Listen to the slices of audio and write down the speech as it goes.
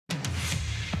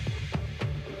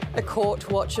A court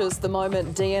watches the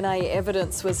moment DNA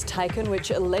evidence was taken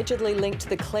which allegedly linked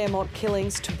the Claremont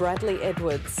killings to Bradley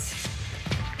Edwards.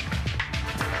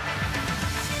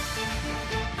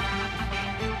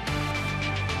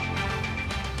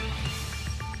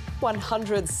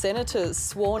 "100 senators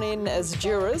sworn in as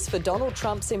jurors for Donald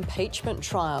Trump's impeachment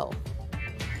trial.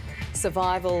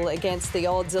 Survival against the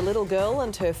odds, a little girl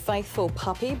and her faithful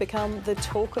puppy become the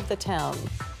talk of the town.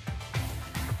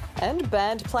 And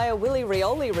band player Willie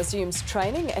Rioli resumes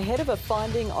training ahead of a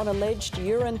finding on alleged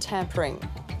urine tampering.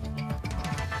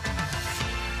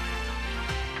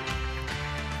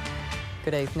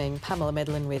 Good evening, Pamela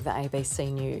Medlen with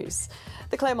ABC News.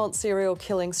 The Claremont serial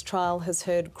killings trial has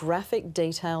heard graphic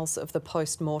details of the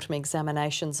post-mortem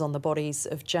examinations on the bodies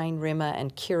of Jane Rimmer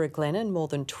and Kira Glennon more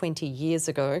than 20 years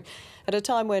ago, at a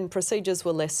time when procedures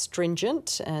were less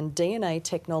stringent and DNA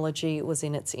technology was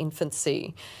in its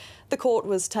infancy. The court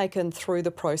was taken through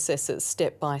the processes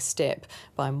step by step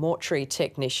by a mortuary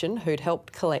technician who'd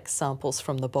helped collect samples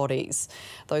from the bodies.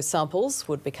 Those samples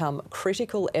would become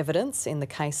critical evidence in the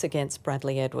case against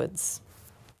Bradley Edwards.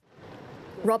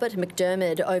 Robert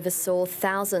McDermott oversaw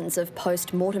thousands of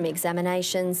post-mortem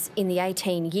examinations in the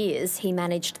 18 years he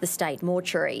managed the state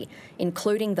mortuary,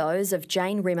 including those of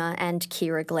Jane Rimmer and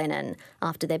Kira Glennon,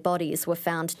 after their bodies were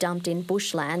found dumped in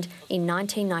bushland in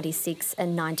 1996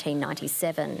 and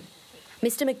 1997.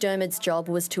 Mr McDermott's job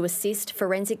was to assist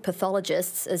forensic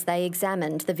pathologists as they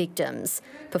examined the victims,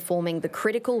 performing the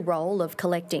critical role of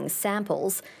collecting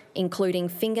samples, including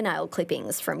fingernail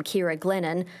clippings from Kira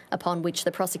Glennon, upon which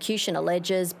the prosecution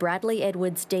alleges Bradley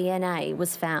Edwards' DNA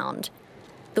was found.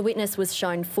 The witness was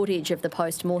shown footage of the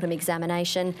post-mortem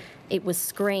examination. It was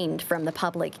screened from the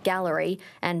public gallery,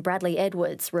 and Bradley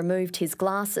Edwards removed his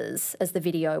glasses as the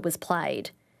video was played.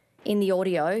 In the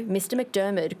audio, Mr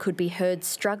McDermott could be heard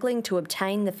struggling to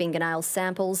obtain the fingernail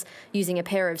samples using a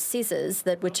pair of scissors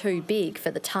that were too big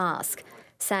for the task,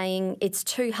 saying, "It's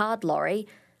too hard, Laurie.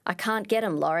 I can't get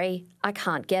 'em, Laurie. I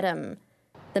can't get 'em."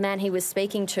 The man he was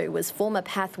speaking to was former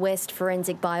Path West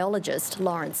forensic biologist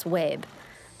Lawrence Webb.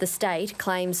 The state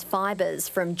claims fibres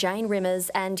from Jane Rimmer's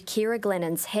and Kira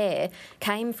Glennon's hair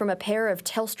came from a pair of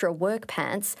Telstra work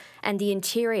pants and the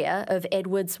interior of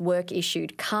Edwards'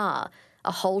 work-issued car,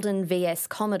 a Holden VS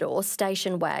Commodore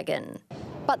station wagon.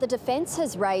 But the defence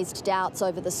has raised doubts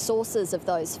over the sources of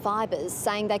those fibres,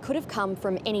 saying they could have come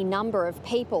from any number of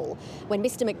people. When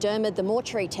Mr McDermott, the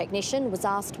mortuary technician, was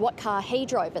asked what car he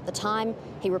drove at the time,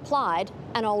 he replied,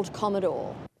 an old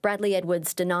Commodore. Bradley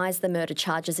Edwards denies the murder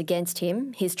charges against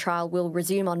him. His trial will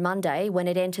resume on Monday when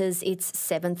it enters its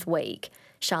 7th week.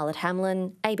 Charlotte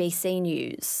Hamlin, ABC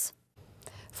News.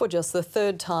 For just the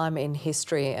third time in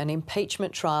history, an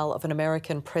impeachment trial of an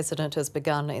American president has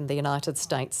begun in the United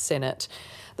States Senate.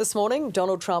 This morning,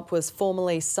 Donald Trump was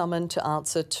formally summoned to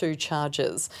answer 2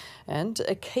 charges, and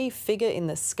a key figure in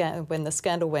when the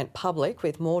scandal went public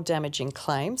with more damaging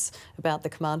claims about the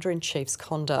Commander-in-Chief's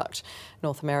conduct.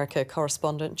 North America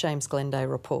correspondent James Glenday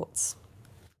reports.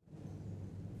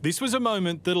 This was a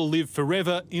moment that'll live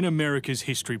forever in America's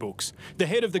history books. The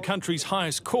head of the country's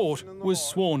highest court was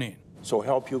sworn in. So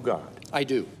help you God. I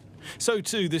do. So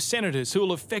too the senators who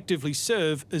will effectively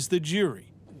serve as the jury.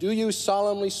 Do you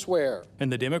solemnly swear?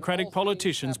 And the Democratic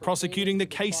politicians prosecuting the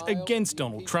case against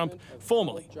Donald Trump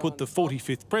formally put the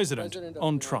 45th president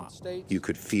on trial. You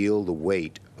could feel the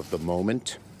weight of the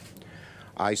moment.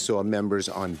 I saw members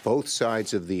on both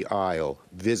sides of the aisle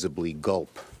visibly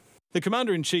gulp. The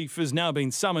Commander-in-Chief has now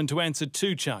been summoned to answer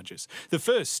 2 charges. The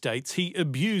first states he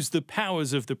abused the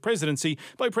powers of the presidency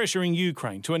by pressuring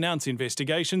Ukraine to announce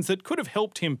investigations that could have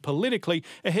helped him politically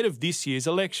ahead of this year's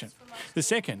election. The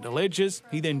second alleges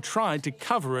he then tried to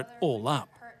cover it all up.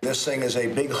 This thing is a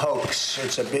big hoax.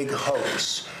 It's a big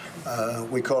hoax.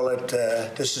 We call it,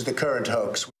 this is the current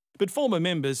hoax. But former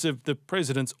members of the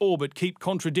president's orbit keep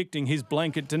contradicting his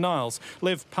blanket denials.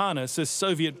 Lev Parnas, a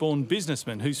Soviet-born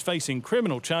businessman who's facing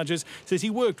criminal charges, says he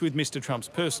worked with Mr Trump's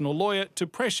personal lawyer to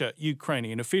pressure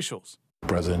Ukrainian officials.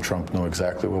 President Trump knew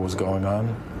exactly what was going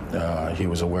on. He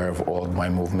was aware of all my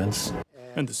movements.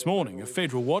 And this morning, a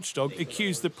federal watchdog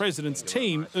accused the president's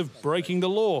team of breaking the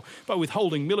law by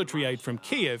withholding military aid from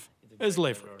Kiev as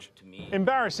leverage.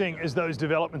 Embarrassing as those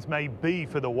developments may be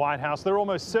for the White House, they're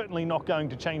almost certainly not going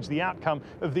to change the outcome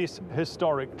of this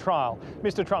historic trial.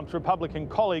 Mr Trump's Republican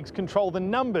colleagues control the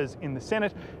numbers in the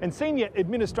Senate, and senior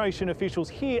administration officials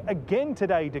here again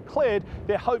today declared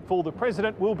they're hopeful the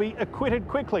president will be acquitted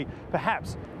quickly,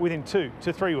 perhaps within 2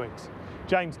 to 3 weeks.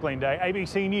 James Glenday,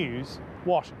 ABC News,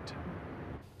 Washington.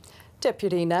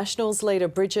 Deputy Nationals leader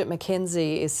Bridget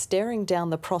McKenzie is staring down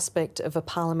the prospect of a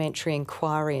parliamentary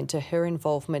inquiry into her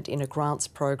involvement in a grants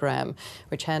program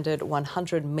which handed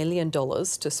 $100 million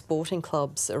to sporting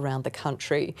clubs around the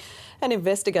country. An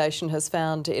investigation has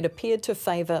found it appeared to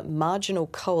favour marginal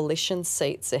coalition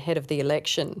seats ahead of the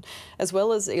election, as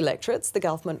well as electorates the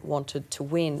government wanted to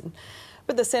win.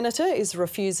 But the senator is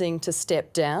refusing to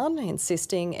step down,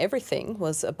 insisting everything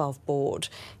was above board.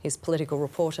 Here's political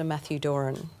reporter Matthew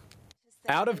Doran.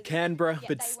 Out of Canberra,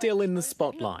 but still in the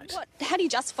spotlight. How do you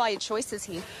justify your choices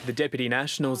here? The Deputy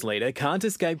Nationals leader can't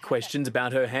escape questions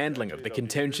about her handling of the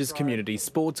contentious community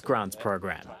sports grants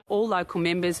program. All local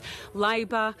members,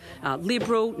 Labor,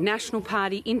 Liberal, National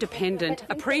Party, Independent,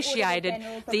 appreciated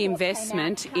the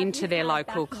investment into their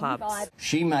local clubs.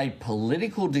 She made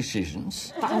political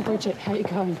decisions. Bridget, how are you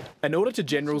going? An Auditor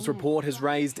General's report has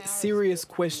raised serious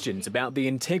questions about the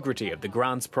integrity of the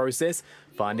grants process,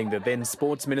 finding the then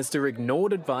Sports Minister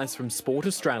ignored advice from Sport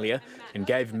Australia and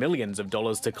gave millions of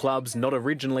dollars to clubs not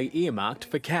originally earmarked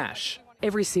for cash.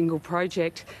 Every single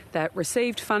project that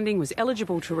received funding was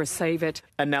eligible to receive it.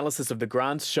 Analysis of the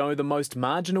grants show the most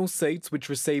marginal seats which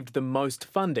received the most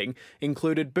funding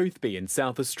included Boothby in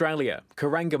South Australia,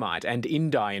 Corangamite and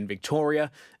Indi in Victoria,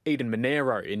 Eden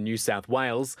Monaro in New South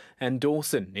Wales and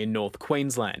Dawson in North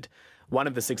Queensland. One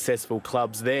of the successful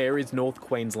clubs there is North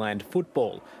Queensland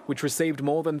Football, which received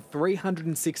more than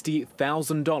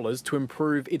 $360,000 to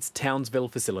improve its Townsville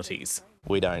facilities.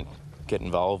 We don't get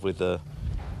involved with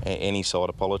any side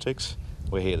of politics.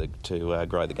 We're here to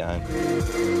grow the game.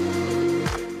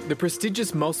 The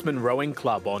prestigious Mossman Rowing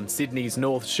Club on Sydney's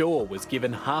North Shore was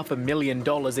given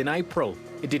 $500,000 in April.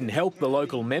 It didn't help the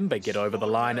local member get over the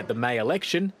line at the May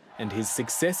election, and his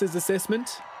successes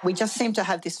assessment? We just seem to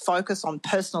have this focus on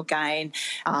personal gain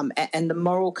and the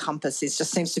moral compass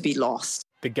just seems to be lost.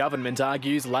 The government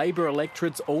argues Labor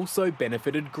electorates also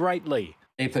benefited greatly.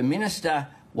 If a minister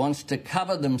wants to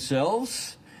cover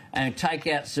themselves and take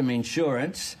out some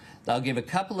insurance, they'll give a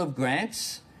couple of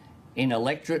grants in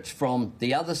electorates from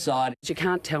the other side. You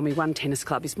can't tell me one tennis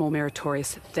club is more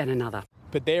meritorious than another.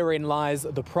 But therein lies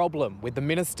the problem, with the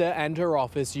minister and her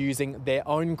office using their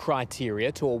own criteria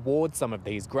to award some of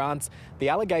these grants. The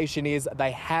allegation is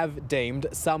they have deemed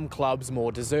some clubs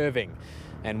more deserving.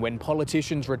 And when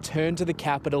politicians return to the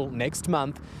capital next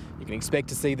month, you can expect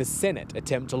to see the Senate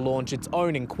attempt to launch its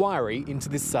own inquiry into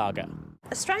this saga.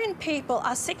 Australian people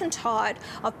are sick and tired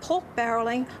of pork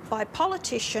barrelling by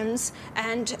politicians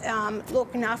and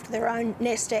looking after their own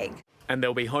nest egg. And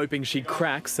they'll be hoping she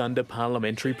cracks under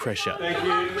parliamentary pressure. Thank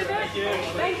you. Thank you.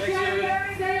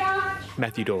 Thank you.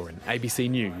 Matthew Doran, ABC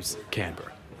News,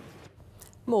 Canberra.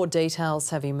 More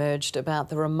details have emerged about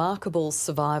the remarkable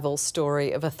survival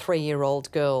story of a 3-year-old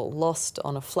girl lost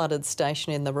on a flooded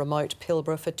station in the remote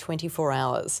Pilbara for 24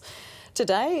 hours.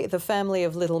 Today, the family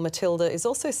of little Matilda is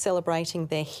also celebrating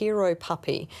their hero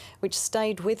puppy, which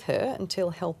stayed with her until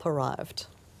help arrived.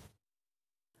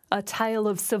 A tale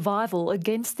of survival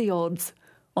against the odds.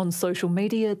 On social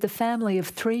media, the family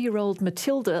of 3-year-old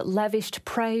Matilda lavished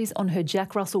praise on her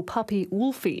Jack Russell puppy,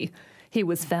 Wolfie. He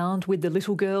was found with the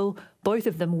little girl, both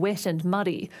of them wet and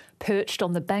muddy, perched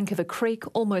on the bank of a creek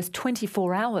almost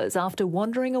 24 hours after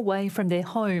wandering away from their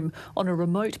home on a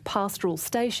remote pastoral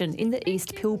station in the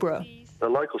East Pilbara. The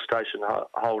local station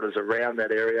holders around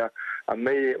that area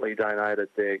immediately donated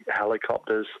their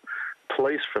helicopters.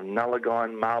 Police from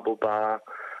Nullagine, Marble Bar,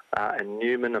 and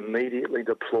Newman immediately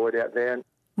deployed out there.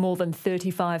 More than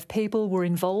 35 people were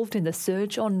involved in the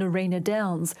search on Narina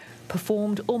Downs,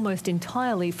 performed almost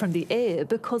entirely from the air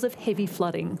because of heavy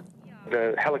flooding.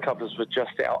 The helicopters were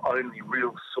just our only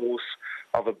real source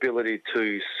of ability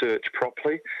to search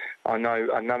properly. I know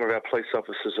a number of our police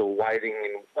officers are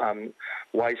wading in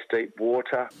waist-deep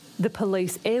water. The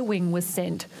police air wing was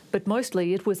sent, but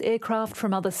mostly it was aircraft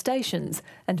from other stations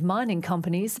and mining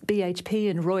companies, BHP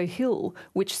and Roy Hill,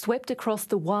 which swept across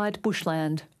the wide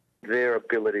bushland. Their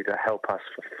ability to help us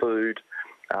for food,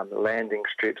 landing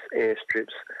strips,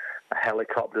 airstrips,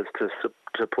 helicopters to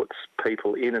put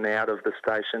people in and out of the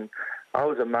station. I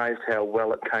was amazed how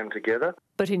well it came together.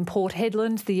 But in Port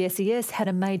Hedland, the SES had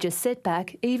a major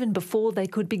setback even before they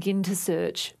could begin to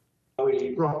search.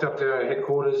 We rocked up to our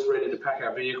headquarters, ready to pack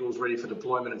our vehicles, ready for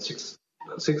deployment at 6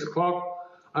 o'clock,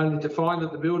 only to find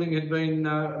that the building had been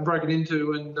broken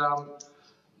into and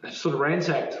sort of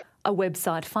ransacked. A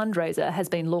website fundraiser has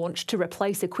been launched to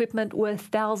replace equipment worth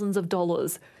thousands of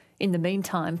dollars. In the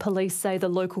meantime, police say the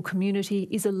local community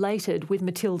is elated with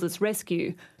Matilda's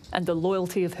rescue, and the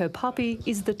loyalty of her puppy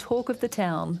is the talk of the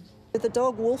town. The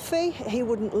dog Wolfie, he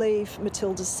wouldn't leave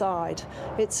Matilda's side.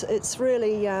 It's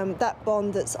really that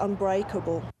bond that's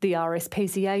unbreakable. The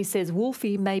RSPCA says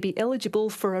Wolfie may be eligible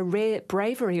for a Rare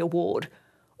Bravery Award.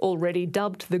 Already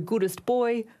dubbed the goodest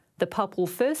boy, the pup will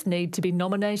first need to be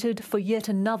nominated for yet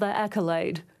another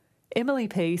accolade. Emily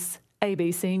Peace,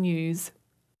 ABC News.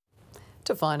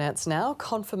 To finance now,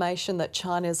 confirmation that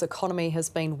China's economy has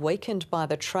been weakened by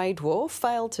the trade war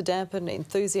failed to dampen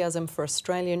enthusiasm for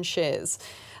Australian shares.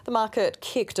 The market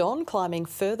kicked on, climbing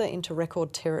further into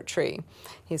record territory.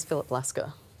 Here's Philip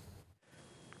Lasker.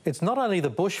 It's not only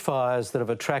the bushfires that have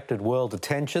attracted world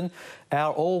attention,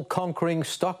 our all-conquering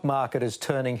stock market is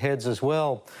turning heads as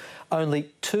well. Only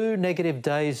 2 negative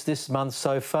days this month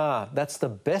so far. That's the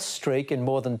best streak in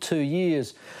more than 2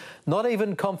 years. Not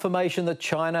even confirmation that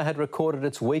China had recorded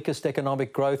its weakest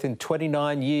economic growth in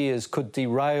 29 years could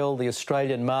derail the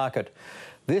Australian market.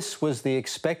 This was the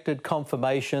expected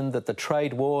confirmation that the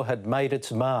trade war had made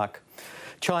its mark.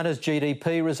 China's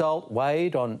GDP result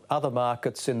weighed on other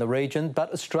markets in the region,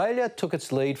 but Australia took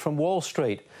its lead from Wall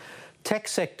Street. Tech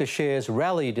sector shares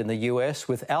rallied in the US,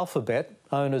 with Alphabet,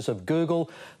 owners of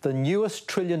Google, the newest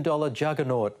trillion-dollar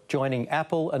juggernaut, joining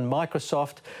Apple and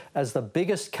Microsoft as the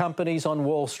biggest companies on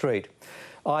Wall Street.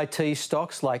 IT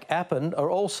stocks like Appen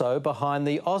are also behind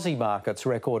the Aussie market's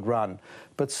record run,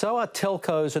 but so are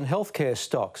telcos and healthcare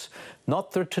stocks,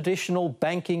 not the traditional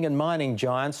banking and mining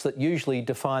giants that usually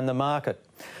define the market.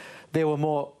 There were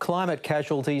more climate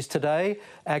casualties today.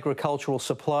 Agricultural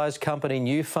supplies company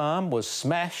Nufarm was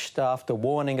smashed after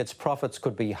warning its profits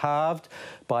could be halved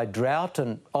by drought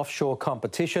and offshore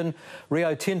competition.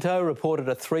 Rio Tinto reported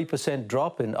a 3%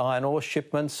 drop in iron ore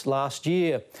shipments last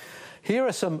year. Here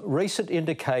are some recent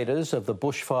indicators of the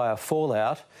bushfire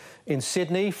fallout. In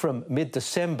Sydney, from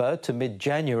mid-December to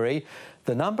mid-January,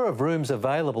 the number of rooms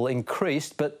available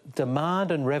increased, but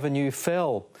demand and revenue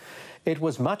fell. It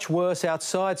was much worse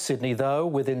outside Sydney, though.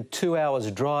 Within 2 hours'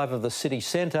 drive of the city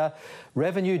centre,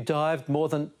 revenue dived more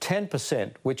than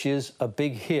 10%, which is a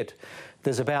big hit.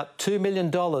 There's about $2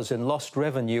 million in lost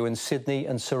revenue in Sydney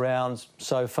and surrounds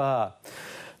so far.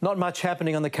 Not much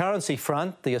happening on the currency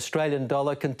front. The Australian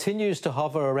dollar continues to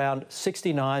hover around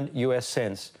 69 US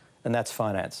cents, and that's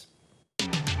finance.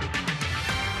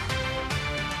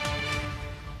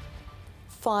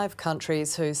 5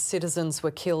 countries whose citizens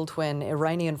were killed when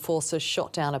Iranian forces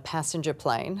shot down a passenger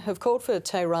plane have called for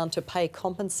Tehran to pay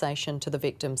compensation to the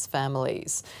victims'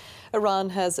 families.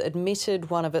 Iran has admitted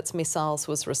one of its missiles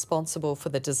was responsible for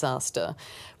the disaster,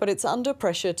 but it's under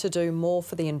pressure to do more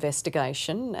for the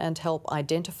investigation and help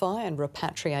identify and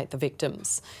repatriate the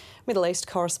victims. Middle East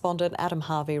correspondent Adam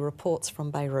Harvey reports from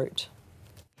Beirut.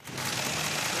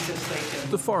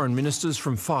 The foreign ministers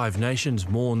from 5 nations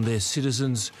mourn their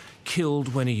citizens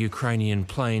killed when a Ukrainian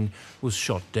plane was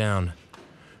shot down.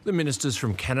 The ministers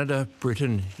from Canada,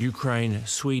 Britain, Ukraine,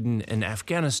 Sweden and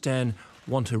Afghanistan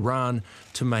want Iran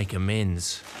to make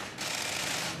amends.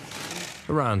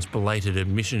 Iran's belated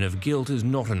admission of guilt is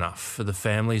not enough for the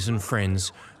families and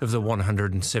friends of the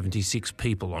 176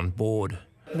 people on board.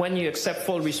 When you accept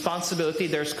full responsibility,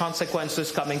 there's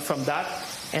consequences coming from that,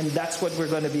 and that's what we're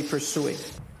going to be pursuing.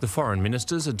 The foreign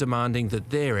ministers are demanding that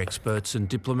their experts and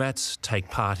diplomats take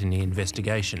part in the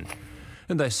investigation,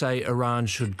 and they say Iran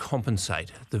should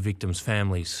compensate the victims'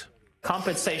 families.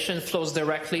 Compensation flows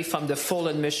directly from the full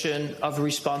admission of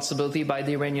responsibility by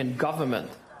the Iranian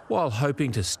government. While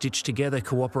hoping to stitch together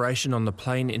cooperation on the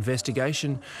plane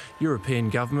investigation, European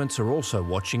governments are also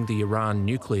watching the Iran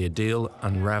nuclear deal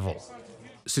unravel.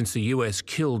 Since the US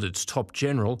killed its top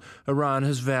general, Iran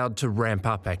has vowed to ramp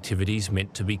up activities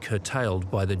meant to be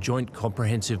curtailed by the Joint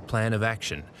Comprehensive Plan of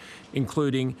Action,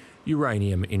 including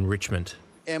uranium enrichment.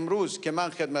 Today,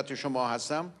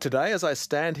 as I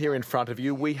stand here in front of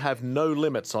you, we have no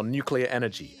limits on nuclear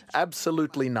energy,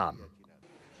 absolutely none.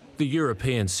 The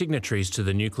European signatories to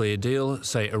the nuclear deal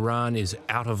say Iran is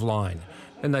out of line,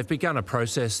 and they've begun a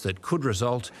process that could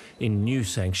result in new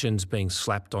sanctions being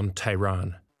slapped on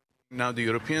Tehran. Now the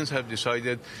Europeans have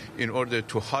decided, in order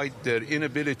to hide their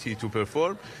inability to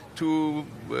perform, to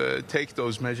take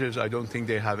those measures. I don't think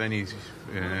they have any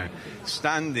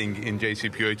standing in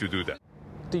JCPOA to do that.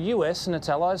 The US and its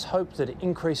allies hope that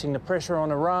increasing the pressure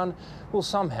on Iran will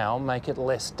somehow make it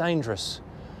less dangerous.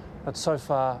 But so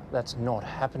far, that's not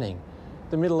happening.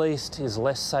 The Middle East is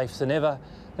less safe than ever,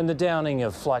 and the downing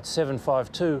of Flight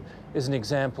 752 is an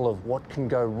example of what can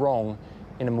go wrong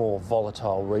in a more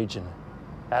volatile region.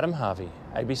 Adam Harvey,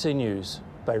 ABC News,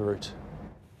 Beirut.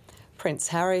 Prince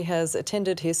Harry has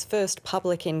attended his first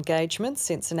public engagement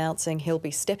since announcing he'll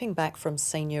be stepping back from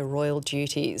senior royal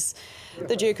duties.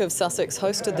 The Duke of Sussex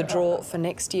hosted the draw for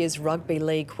next year's Rugby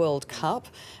League World Cup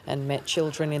and met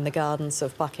children in the gardens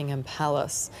of Buckingham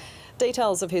Palace.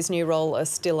 Details of his new role are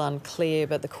still unclear,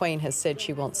 but the Queen has said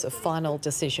she wants a final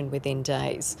decision within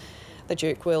days. The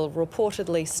Duke will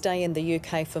reportedly stay in the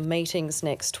UK for meetings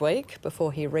next week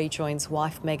before he rejoins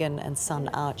wife Meghan and son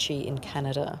Archie in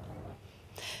Canada.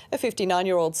 A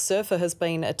 59-year-old surfer has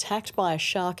been attacked by a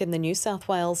shark in the New South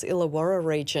Wales Illawarra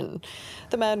region.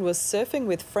 The man was surfing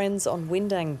with friends on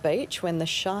Windang Beach when the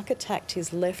shark attacked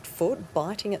his left foot,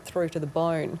 biting it through to the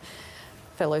bone.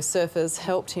 Fellow surfers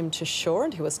helped him to shore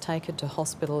and he was taken to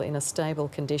hospital in a stable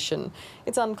condition.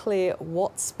 It's unclear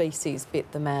what species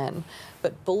bit the man,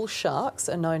 but bull sharks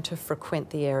are known to frequent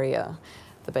the area.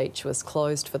 The beach was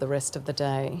closed for the rest of the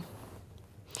day.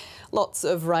 Lots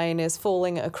of rain is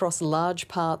falling across large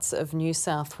parts of New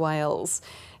South Wales.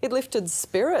 It lifted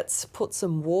spirits, put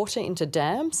some water into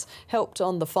dams, helped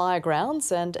on the fire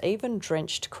grounds and even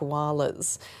drenched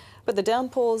koalas. But the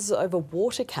downpours over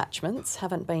water catchments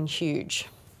haven't been huge.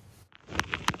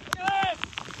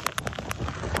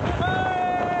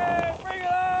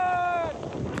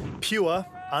 Pure,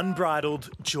 unbridled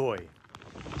joy.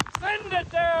 Send it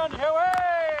down, Huey!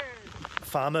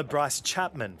 Farmer Bryce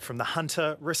Chapman from the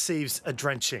Hunter receives a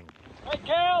drenching. Hey,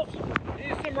 cows,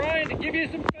 here's some rain to give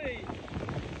you some feed.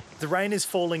 The rain is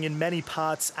falling in many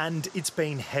parts and it's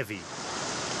been heavy.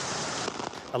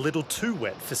 A little too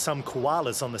wet for some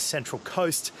koalas on the Central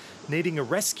Coast, needing a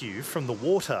rescue from the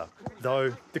water,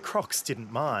 though the crocs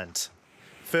didn't mind.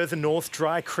 Further north,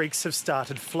 dry creeks have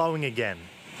started flowing again.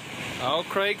 Old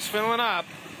creek's filling up.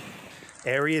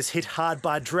 Areas hit hard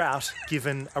by drought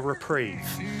given a reprieve,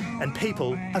 and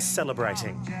people are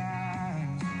celebrating.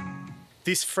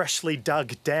 This freshly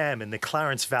dug dam in the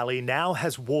Clarence Valley now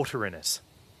has water in it.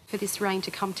 For this rain to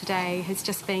come today has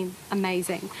just been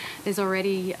amazing. There's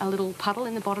already a little puddle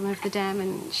in the bottom of the dam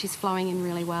and she's flowing in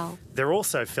really well. They're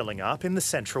also filling up in the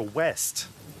Central West.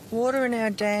 Water in our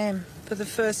dam for the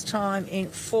first time in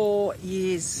 4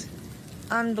 years.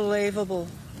 Unbelievable.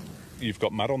 You've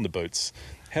got mud on the boots.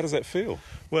 How does that feel?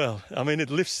 Well, I mean, it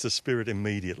lifts the spirit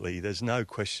immediately. There's no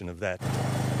question of that.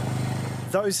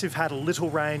 Those who've had a little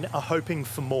rain are hoping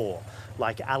for more,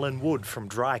 like Alan Wood from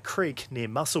Dry Creek near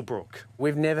Muswellbrook.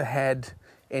 We've never had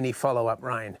any follow-up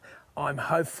rain. I'm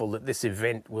hopeful that this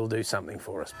event will do something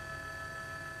for us.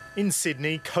 In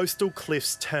Sydney, coastal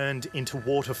cliffs turned into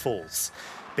waterfalls.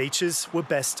 Beaches were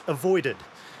best avoided.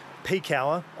 Peak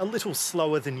hour, a little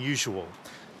slower than usual.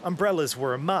 Umbrellas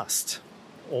were a must.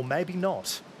 Or maybe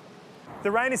not.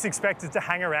 The rain is expected to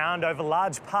hang around over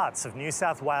large parts of New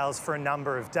South Wales for a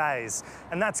number of days,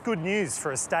 and that's good news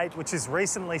for a state which has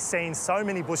recently seen so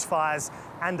many bushfires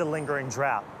and a lingering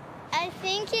drought. I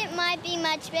think it might be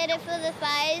much better for the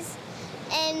fires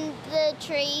and the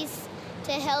trees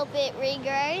to help it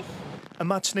regrow. A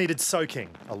much-needed soaking,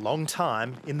 a long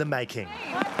time in the making.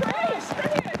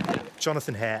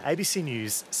 Jonathan Hare, ABC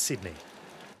News, Sydney.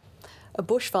 A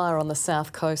bushfire on the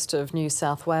south coast of New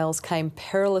South Wales came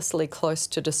perilously close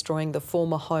to destroying the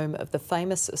former home of the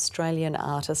famous Australian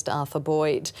artist Arthur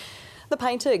Boyd. The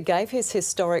painter gave his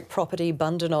historic property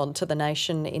Bundanon to the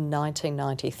nation in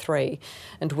 1993,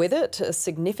 and with it a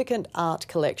significant art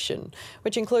collection,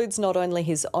 which includes not only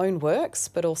his own works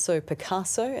but also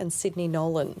Picasso and Sidney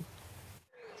Nolan.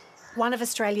 One of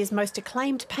Australia's most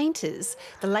acclaimed painters,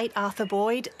 the late Arthur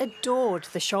Boyd, adored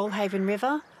the Shoalhaven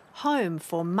River, home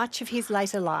for much of his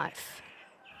later life.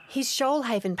 His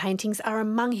Shoalhaven paintings are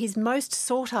among his most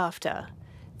sought after.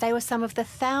 They were some of the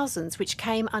thousands which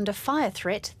came under fire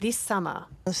threat this summer. On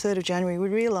the 3rd of January, we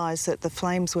realised that the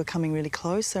flames were coming really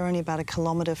close. They're only about 1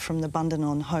 kilometre from the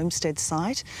Bundanon homestead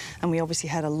site, and we obviously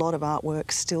had a lot of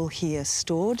artwork still here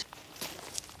stored.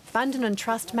 Bundanon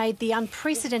Trust made the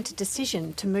unprecedented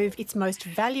decision to move its most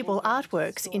valuable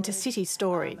artworks into city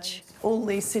storage. All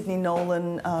these Sidney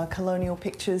Nolan colonial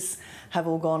pictures have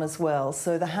all gone as well,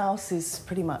 so the house is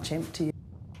pretty much empty.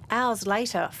 Hours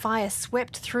later, fire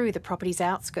swept through the property's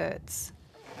outskirts.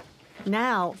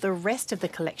 Now, the rest of the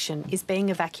collection is being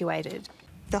evacuated.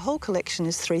 The whole collection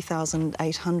is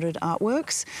 3,800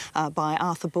 artworks by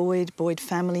Arthur Boyd, Boyd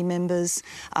family members,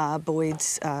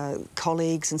 Boyd's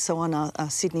colleagues and so on,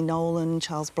 Sidney Nolan,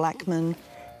 Charles Blackman.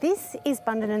 This is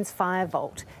Bundanon's fire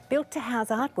vault, built to house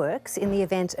artworks in the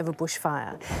event of a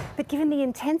bushfire. But given the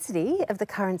intensity of the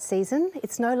current season,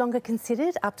 it's no longer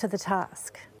considered up to the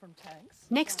task.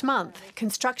 Next month,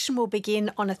 construction will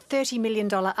begin on a $30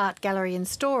 million art gallery and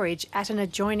storage at an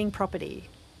adjoining property.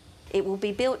 It will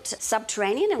be built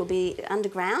subterranean, it will be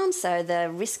underground, so the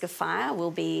risk of fire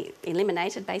will be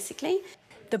eliminated basically.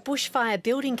 The Bushfire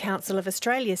Building Council of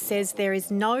Australia says there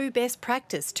is no best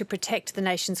practice to protect the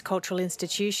nation's cultural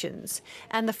institutions,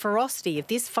 and the ferocity of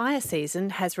this fire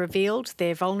season has revealed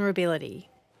their vulnerability.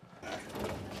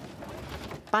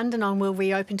 Bundanon will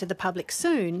reopen to the public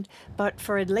soon, but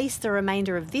for at least the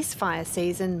remainder of this fire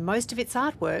season, most of its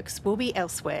artworks will be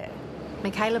elsewhere.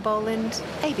 Michaela Boland,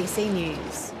 ABC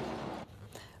News.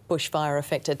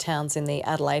 Bushfire-affected towns in the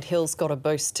Adelaide Hills got a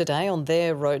boost today on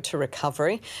their road to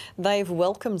recovery. They've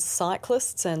welcomed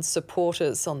cyclists and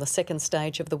supporters on the second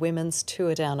stage of the Women's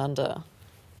Tour Down Under.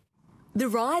 The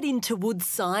ride into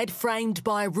Woodside, framed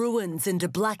by ruins and a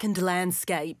blackened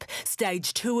landscape.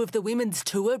 Stage 2 of the Women's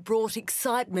Tour brought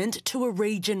excitement to a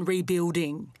region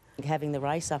rebuilding. Having the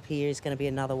race up here is going to be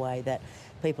another way that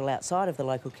people outside of the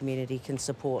local community can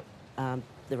support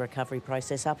the recovery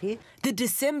process up here. The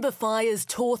December fires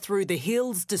tore through the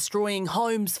hills, destroying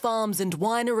homes, farms and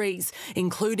wineries,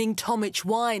 including Tomich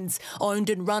Wines, owned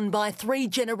and run by 3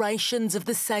 generations of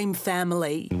the same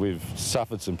family. We've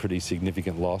suffered some pretty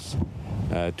significant loss.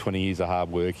 20 years of hard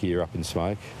work here up in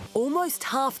smoke. Almost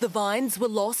half the vines were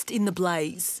lost in the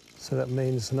blaze. So that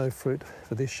means no fruit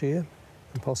for this year,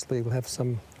 and possibly we'll have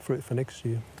some fruit for next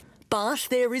year. But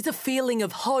there is a feeling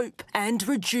of hope and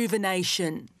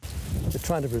rejuvenation. We're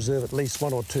trying to preserve at least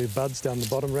 1 or 2 buds down the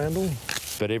bottom roundel.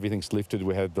 But everything's lifted.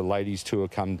 We had the ladies' tour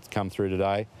come through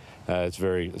today. It's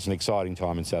an exciting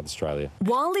time in South Australia.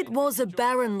 While it was a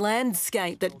barren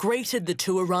landscape that greeted the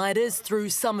tour riders through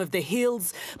some of the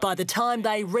hills, by the time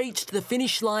they reached the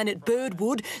finish line at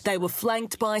Birdwood, they were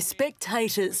flanked by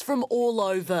spectators from all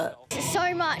over.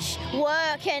 So much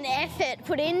work and effort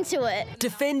put into it.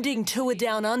 Defending Tour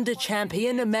Down Under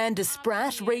champion Amanda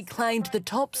Spratt reclaimed the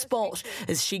top spot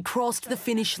as she crossed the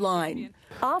finish line.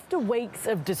 After weeks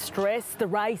of distress, the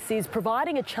race is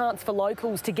providing a chance for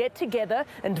locals to get together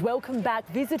and welcome back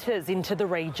visitors into the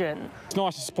region. It's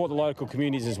nice to support the local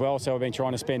communities as well, so we've been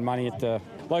trying to spend money at the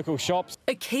local shops.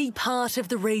 A key part of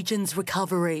the region's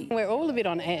recovery. We're all a bit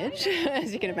on edge,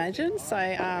 as you can imagine,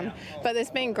 but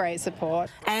there's been great support.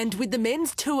 And with the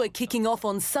men's tour kicking off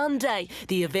on Sunday,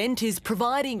 the event is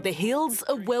providing the hills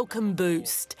a welcome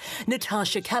boost.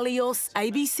 Natasha Kalios,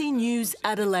 ABC News,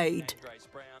 Adelaide.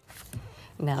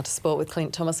 Now to sport with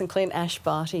Clint Thomas. And Clint, Ash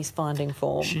Barty's finding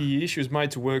form. She was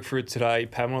made to work for it today,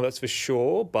 Pamela, that's for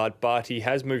sure. But Barty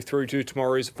has moved through to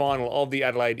tomorrow's final of the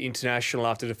Adelaide International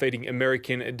after defeating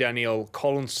American Danielle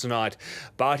Collins tonight.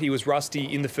 Barty was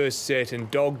rusty in the first set and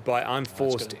dogged by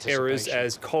unforced errors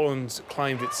as Collins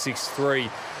claimed it 6-3.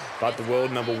 But the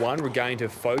world number 1 regained her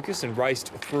focus and raced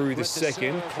through the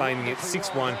second, claiming it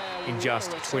 6-1 in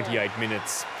just 28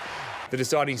 minutes. The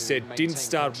deciding set didn't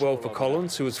start well for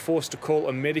Collins, who was forced to call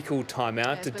a medical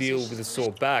timeout to deal with a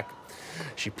sore back.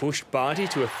 She pushed Barty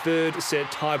to a third set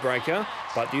tiebreaker,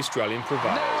 but the Australian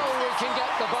prevailed. Now we can get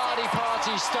the Barty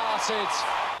party started.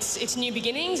 It's new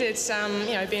beginnings. It's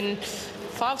been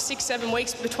 5, 6, 7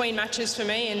 weeks between matches for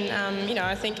me, and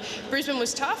I think Brisbane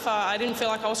was tough. I didn't feel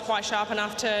like I was quite sharp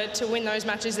enough to win those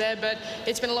matches there, but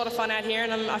it's been a lot of fun out here,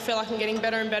 and I feel like I'm getting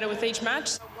better and better with each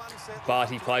match.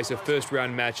 Barty plays her first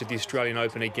round match at the Australian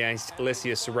Open against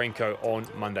Lesia Sarenko on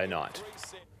Monday night.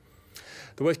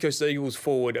 The West Coast Eagles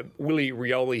forward Willie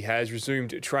Rioli has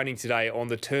resumed training today on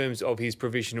the terms of his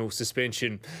provisional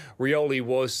suspension. Rioli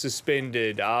was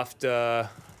suspended after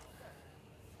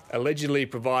allegedly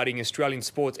providing Australian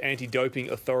Sports Anti-Doping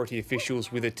Authority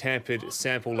officials with a tampered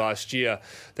sample last year.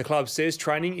 The club says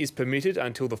training is permitted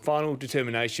until the final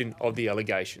determination of the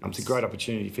allegations. It's a great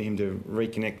opportunity for him to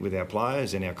reconnect with our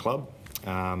players and our club.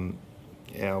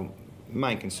 Our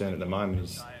main concern at the moment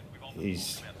is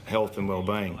his health and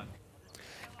well-being.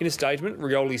 In a statement,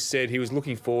 Rioli said he was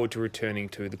looking forward to returning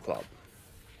to the club.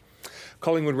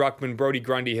 Collingwood ruckman Brodie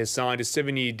Grundy has signed a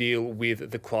 7-year deal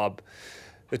with the club.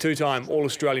 The 2-time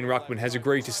All-Australian ruckman has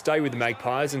agreed to stay with the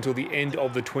Magpies until the end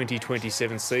of the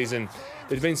 2027 season.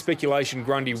 There's been speculation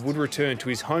Grundy would return to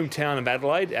his hometown of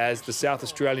Adelaide, as the South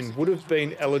Australian would have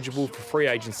been eligible for free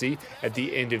agency at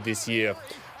the end of this year.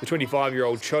 The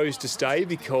 25-year-old chose to stay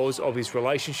because of his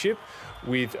relationship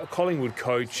with Collingwood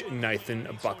coach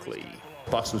Nathan Buckley.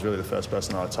 Bucks was really the first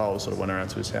person I told. Sort of went around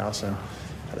to his house and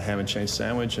had a ham and cheese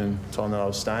sandwich and told him that I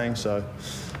was staying. So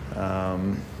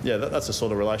that's the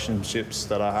sort of relationships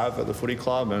that I have at the footy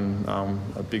club, and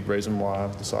a big reason why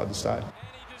I've decided to stay.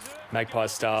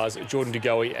 Magpies stars Jordan De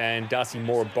Goey and Darcy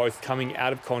Moore are both coming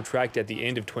out of contract at the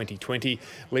end of 2020,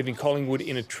 leaving Collingwood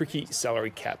in a tricky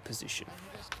salary cap position.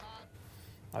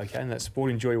 OK, and that's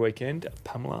Sport. Enjoy your weekend.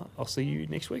 Pamela, I'll see you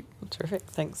next week. Terrific.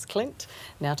 Thanks, Clint.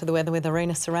 Now to the weather with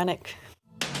Arena Ceranic.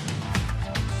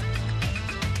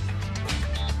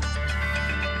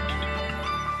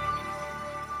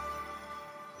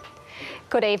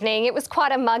 Good evening. It was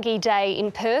quite a muggy day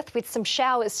in Perth with some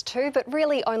showers too, but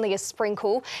really only a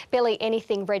sprinkle. Barely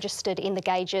anything registered in the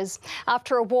gauges.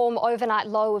 After a warm overnight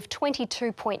low of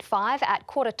 22.5 at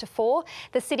 3:45,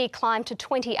 the city climbed to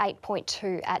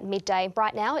 28.2 at midday.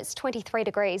 Right now it's 23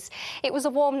 degrees. It was a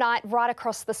warm night right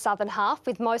across the southern half,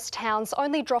 with most towns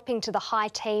only dropping to the high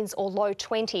teens or low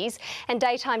 20s, and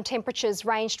daytime temperatures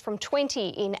ranged from 20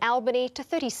 in Albany to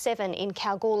 37 in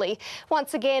Kalgoorlie.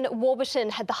 Once again, Warburton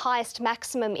had the highest maximum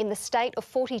in the state of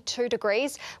 42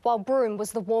 degrees, while Broome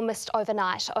was the warmest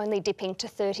overnight, only dipping to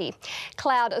 30.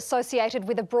 Cloud associated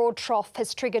with a broad trough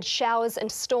has triggered showers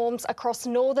and storms across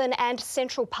northern and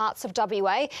central parts of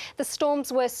WA. The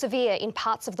storms were severe in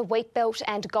parts of the Wheatbelt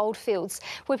and Goldfields,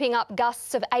 whipping up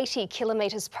gusts of 80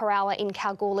 kilometres per hour in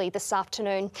Kalgoorlie this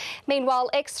afternoon.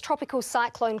 Meanwhile, ex-tropical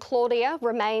cyclone Claudia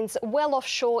remains well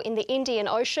offshore in the Indian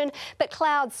Ocean, but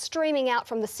clouds streaming out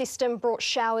from the system brought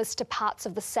showers to parts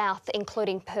of the south, including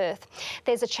Perth.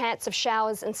 There's a chance of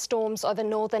showers and storms over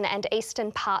northern and eastern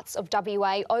parts of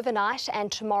WA overnight and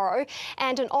tomorrow,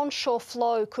 and an onshore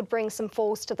flow could bring some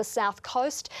falls to the south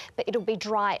coast, but it'll be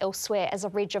dry elsewhere as a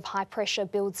ridge of high pressure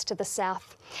builds to the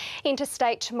south.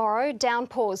 Interstate tomorrow,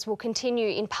 downpours will continue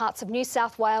in parts of New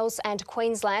South Wales and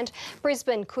Queensland.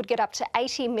 Brisbane could get up to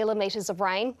 80 millimetres of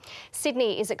rain.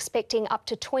 Sydney is expecting up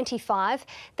to 25.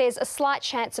 There's a slight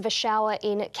chance of a shower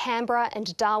in Canberra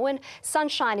and Darwin.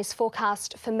 Sunshine is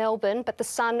forecast for Melbourne, but the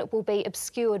sun will be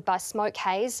obscured by smoke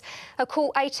haze. A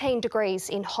cool 18 degrees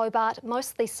in Hobart,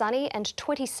 mostly sunny, and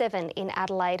 27 in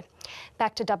Adelaide.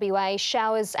 Back to WA,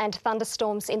 showers and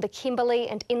thunderstorms in the Kimberley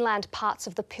and inland parts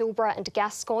of the Pilbara and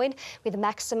Gascoyne, with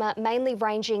maxima mainly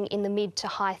ranging in the mid to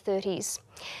high 30s.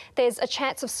 There's a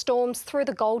chance of storms through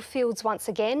the Goldfields once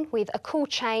again, with a cool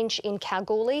change in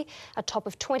Kalgoorlie, a top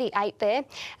of 28 there.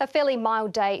 A fairly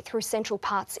mild day through central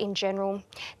parts in general.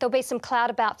 There'll be some cloud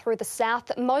about through the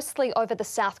south, mostly over the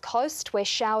south coast, where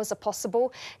showers are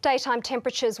possible. Daytime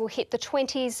temperatures will hit the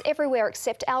 20s everywhere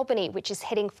except Albany, which is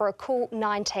heading for a cool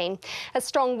 19. A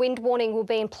strong wind warning will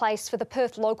be in place for the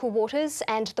Perth local waters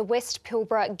and the West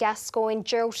Pilbara, Gascoyne,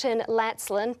 Geraldton,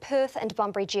 Lancelin, Perth and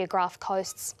Bunbury Geograph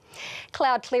coasts.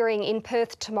 Cloud clearing in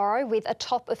Perth tomorrow with a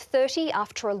top of 30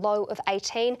 after a low of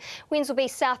 18. Winds will be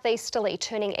southeasterly,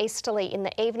 turning easterly in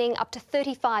the evening, up to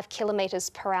 35 kilometres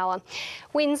per hour.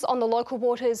 Winds on the local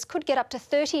waters could get up to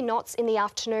 30 knots in the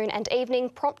afternoon and evening,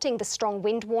 prompting the strong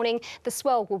wind warning. The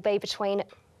swell will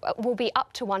be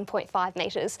up to 1.5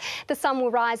 metres. The sun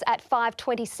will rise at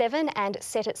 5:27 and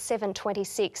set at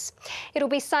 7:26. It'll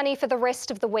be sunny for the rest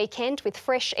of the weekend with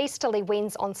fresh easterly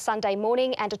winds on Sunday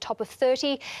morning and a top of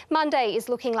 30. Monday is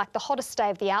looking like the hottest day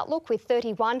of the outlook with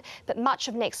 31, but much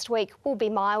of next week will be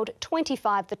mild.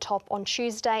 25 the top on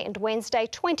Tuesday and Wednesday,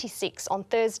 26 on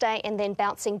Thursday, and then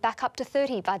bouncing back up to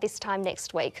 30 by this time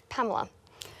next week. Pamela.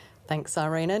 Thanks,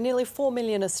 Irina. Nearly 4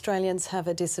 million Australians have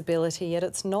a disability, yet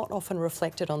it's not often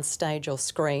reflected on stage or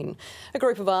screen. A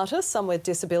group of artists, some with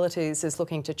disabilities, is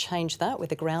looking to change that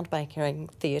with a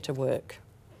groundbreaking theatre work.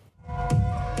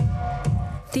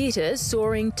 Theatre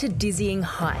soaring to dizzying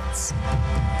heights.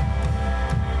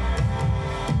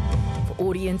 For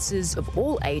audiences of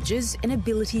all ages and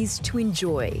abilities to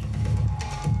enjoy.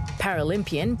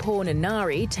 Paralympian Paul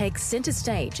Nanari takes centre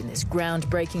stage in this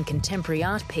groundbreaking contemporary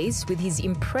art piece with his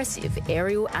impressive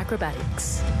aerial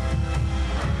acrobatics.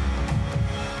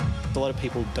 A lot of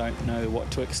people don't know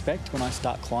what to expect when I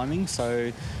start climbing,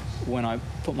 so when I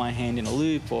put my hand in a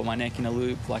loop or my neck in a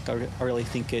loop, I really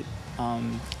think it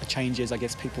changes, I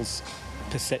guess, people's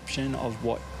perception of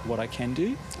what I can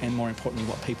do, and more importantly,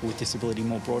 what people with disability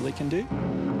more broadly can do.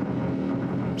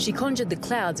 She conjured the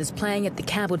clouds as playing at the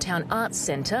Campbelltown Arts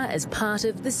Centre as part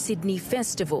of the Sydney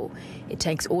Festival. It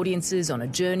takes audiences on a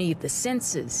journey of the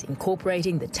senses,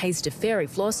 incorporating the taste of fairy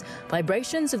floss,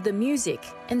 vibrations of the music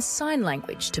and sign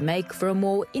language to make for a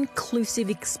more inclusive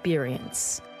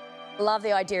experience. I love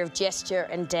the idea of gesture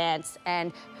and dance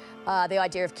and the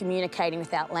idea of communicating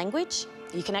without language.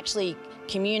 You can actually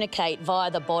communicate via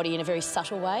the body in a very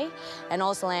subtle way, and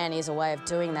Auslan is a way of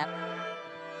doing that.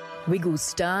 Wiggles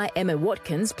star Emma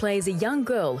Watkins plays a young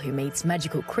girl who meets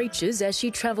magical creatures as she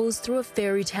travels through a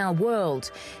fairy tale world.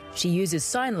 She uses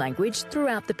sign language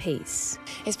throughout the piece.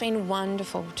 It's been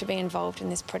wonderful to be involved in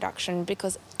this production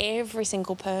because every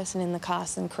single person in the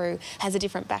cast and crew has a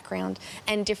different background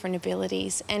and different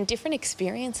abilities and different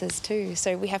experiences too.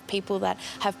 So we have people that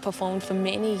have performed for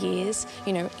many years,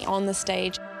 on the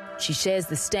stage. She shares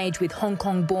the stage with Hong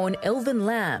Kong-born Elvin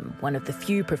Lam, one of the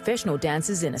few professional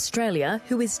dancers in Australia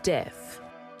who is deaf.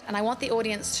 And I want the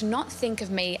audience to not think of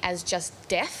me as just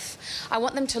deaf. I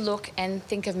want them to look and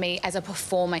think of me as a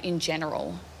performer in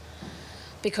general.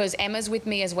 because Emma's with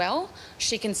me as well.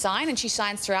 She can sign, and she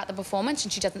signs throughout the performance,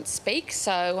 and she doesn't speak.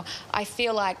 So I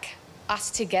feel like us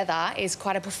together is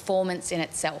quite a performance in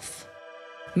itself.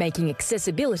 Making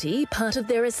accessibility part of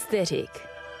their aesthetic.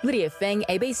 Lydia Feng,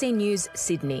 ABC News,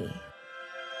 Sydney.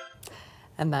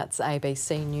 And that's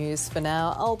ABC News for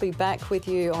now. I'll be back with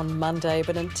you on Monday,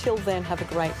 but until then, have a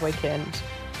great weekend.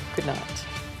 Good night.